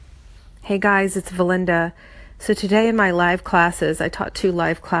Hey guys, it's Valinda. So today in my live classes, I taught 2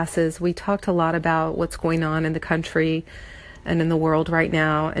 live classes. We talked a lot about what's going on in the country and in the world right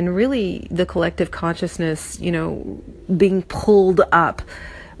now, and really the collective consciousness, being pulled up.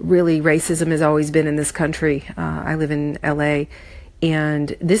 Really, racism has always been in this country. I live in LA,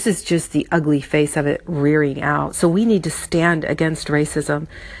 and this is just the ugly face of it rearing out. So we need to stand against racism.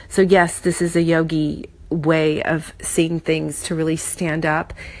 So yes, this is a yogi way of seeing things, to really stand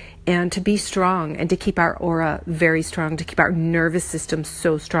up and to be strong and to keep our aura very strong, to keep our nervous system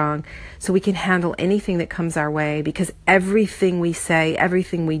so strong so we can handle anything that comes our way, because everything we say,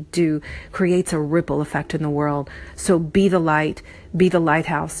 everything we do creates a ripple effect in the world. So be the light, be the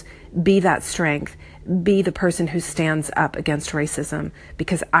lighthouse, be that strength, be the person who stands up against racism,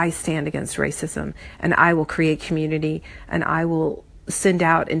 because I stand against racism, and I will create community, and I will send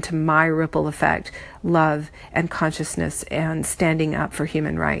out into my ripple effect love and consciousness and standing up for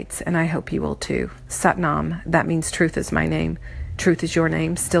human rights. And I hope you will too. Satnam, that means truth is my name. Truth is your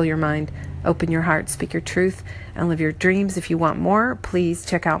name. Still your mind. Open your heart, speak your truth, and live your dreams. If you want more, please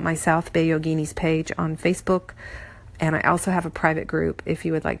check out my South Bay Yoginis page on Facebook. And I also have a private group if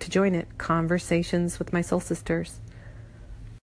you would like to join it. Conversations with my soul sisters.